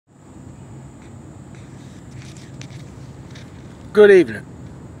Good evening.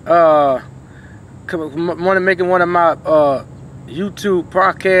 Want to make one of my YouTube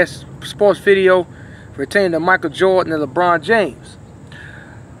podcast sports video pertaining to Michael Jordan and LeBron James.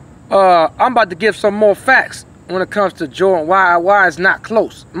 I'm about to give some more facts when it comes to Jordan. Why it's not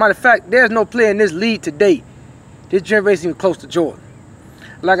close. Matter of fact, there's no player in this league today, this generation, even close to Jordan.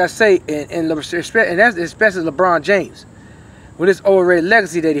 Like I say, and that's especially LeBron James, with his overrated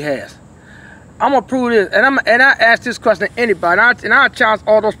legacy that he has. I'm gonna prove this, and I ask this question to anybody, and I challenge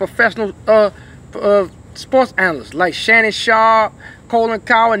all those professional sports analysts like Shannon Sharpe, Colin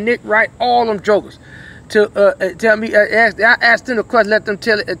Cowherd, Nick Wright, all them jokers, to tell me. I asked them the question, let them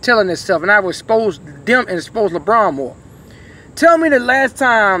telling themselves, and I will expose them and expose LeBron more. Tell me the last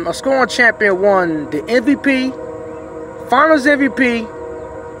time a scoring champion won the MVP, Finals MVP,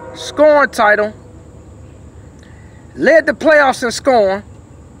 scoring title, led the playoffs in scoring,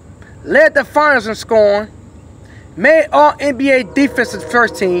 led the finals in scoring, made all NBA defensive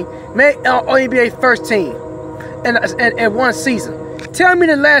first team, made all NBA first team in one season. Tell me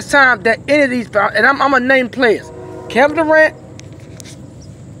the last time that any of these, and I'm gonna name players: Kevin Durant,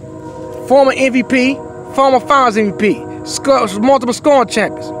 former MVP, former Finals MVP, multiple scoring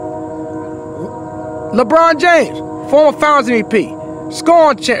champions. LeBron James, former Finals MVP,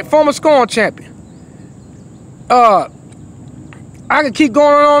 former scoring champion. I can keep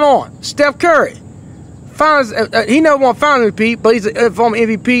going on. Steph Curry, Finals, he never won Finals MVP, but he's a former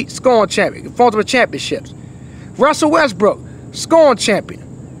MVP, scoring champion, multiple championships. Russell Westbrook, scoring champion.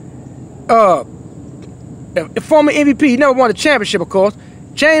 Former MVP, he never won a championship, of course.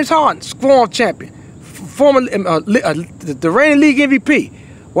 James Harden, scoring champion, former the reigning league MVP.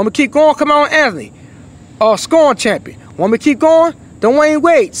 Want me to keep going? Come on, Anthony, scoring champion. Want me to keep going? Dwayne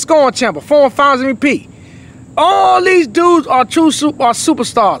Wade, scoring champion, former Finals MVP. All these dudes are true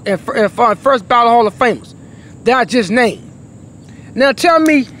superstars and first ballot Hall of Famers that I just named. Now tell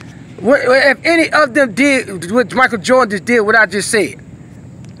me if any of them did what Michael Jordan just did, what I just said.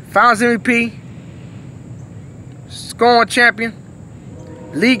 Finals MVP, scoring champion,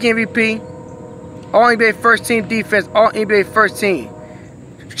 league MVP, all NBA first team defense, all NBA first team,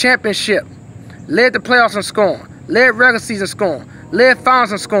 championship, led the playoffs in scoring, led regular season scoring, led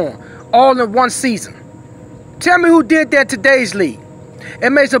finals in scoring, all in one season. Tell me who did that today's league.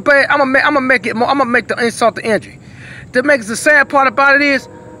 It makes it bad. I'm gonna make it more. I'm gonna make the insult the injury. That makes the sad part about it is,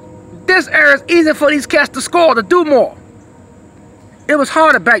 this era is easy for these cats to score, to do more. It was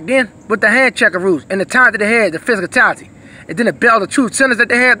harder back then with the hand checker rules and the time that they had, the physicality, and then the belt of truth centers that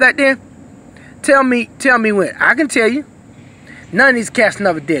they had back then. Tell me when. I can tell you, none of these cats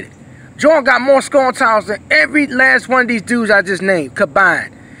never did it. Jordan got more scoring titles than every last one of these dudes I just named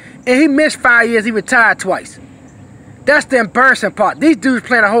combined, and he missed 5 years. He retired twice. That's the embarrassing part. These dudes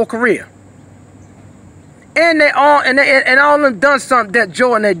playing a whole career. And all of them done something that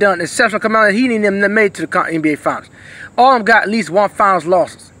Jordan they done, exceptional commander. He didn't even made to the NBA Finals. All of them got at least one Finals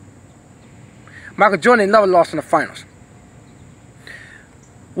losses. Michael Jordan never lost in the Finals.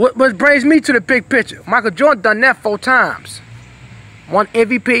 What brings me to the big picture, Michael Jordan done that 4 times. Won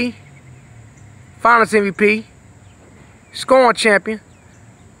MVP, Finals MVP, scoring champion,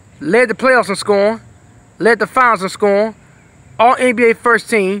 led the playoffs in scoring, led the finals in scoring, all NBA first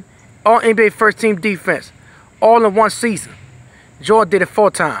team, all NBA first team defense, all in one season. Jordan did it 4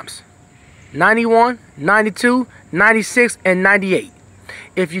 times. 91, 92, 96, and 98.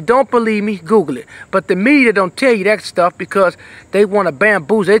 If you don't believe me, Google it. But the media don't tell you that stuff because they want to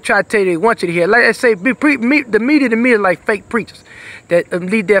bamboozle. They try to tell you they want you to hear. Like I say, the media to me is like fake preachers that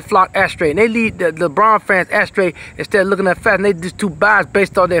lead their flock astray. And they lead the LeBron fans astray instead of looking at facts. And they just too biased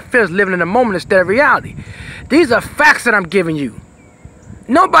based on their feelings, living in the moment instead of reality. These are facts that I'm giving you.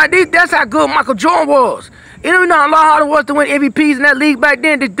 That's how good Michael Jordan was. You know how hard it was to win MVPs in that league back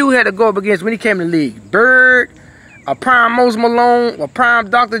then? This dude had to go up against, when he came in the league, Bird, a prime Moses Malone, a prime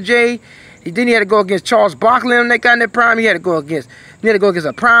Dr. J. Then he had to go against Charles Barkley and they got in their prime. He had to go against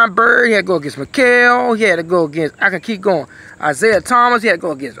a prime Bird. He had to go against McHale. He had to go against, I can keep going, Isaiah Thomas. He had to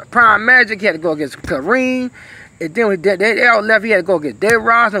go against a prime Magic. He had to go against Kareem. And then when they all left, he had to go against Dave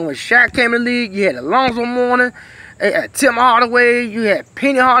Ross. And when Shaq came in the league, you had Alonzo Mourning, Tim Hardaway, you had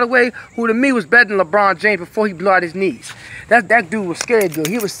Penny Hardaway, who to me was better than LeBron James before he blew out his knees. That dude was scary good.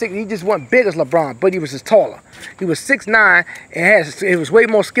 He was sick. He just wasn't big as LeBron, but he was just taller. He was 6'9" and he was way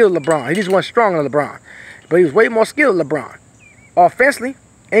more skilled than LeBron. He just wasn't stronger than LeBron, but he was way more skilled than LeBron, offensively,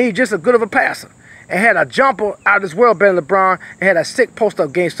 and he's just as good of a passer. And had a jumper out of this world better than LeBron, and had a sick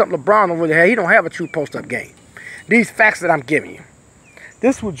post-up game, something LeBron don't really have. He don't have a true post-up game. These facts that I'm giving you.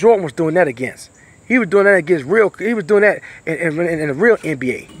 This is what Jordan was doing that against. He was doing that against real. He was doing that in the real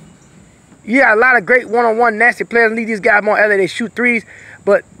NBA. You got a lot of great one-on-one nasty players. Lead these guys more LA. They shoot threes,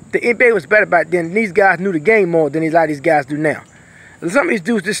 but the NBA was better back then. These guys knew the game more than a lot of these guys do now. Some of these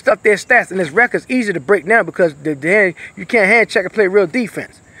dudes just stuff their stats, and this record's easy to break down because you can't hand check and play real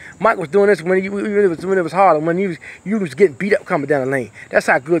defense. Mike was doing this when it was hard, when you was getting beat up coming down the lane. That's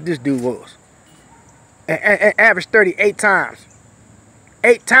how good this dude was. And averaged 30 8 times.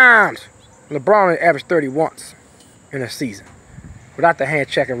 8 times. LeBron averaged 30 once in a season without the hand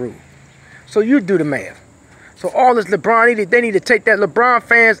checking rule. So you do the math. So all this LeBron, they need to take that. LeBron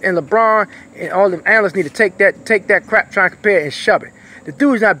fans and LeBron and all the analysts need to take that crap, try and compare it and shove it. The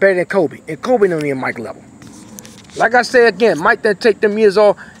dude's not better than Kobe, and Kobe don't even Mike level. Like I said again, Mike didn't take them years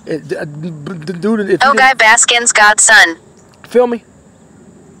off. Guy Baskins godson. Feel me?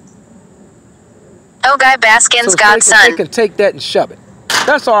 Guy Baskins godson. They can take that and shove it.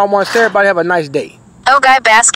 That's all I want to say. Everybody have a nice day. Guy Baskins.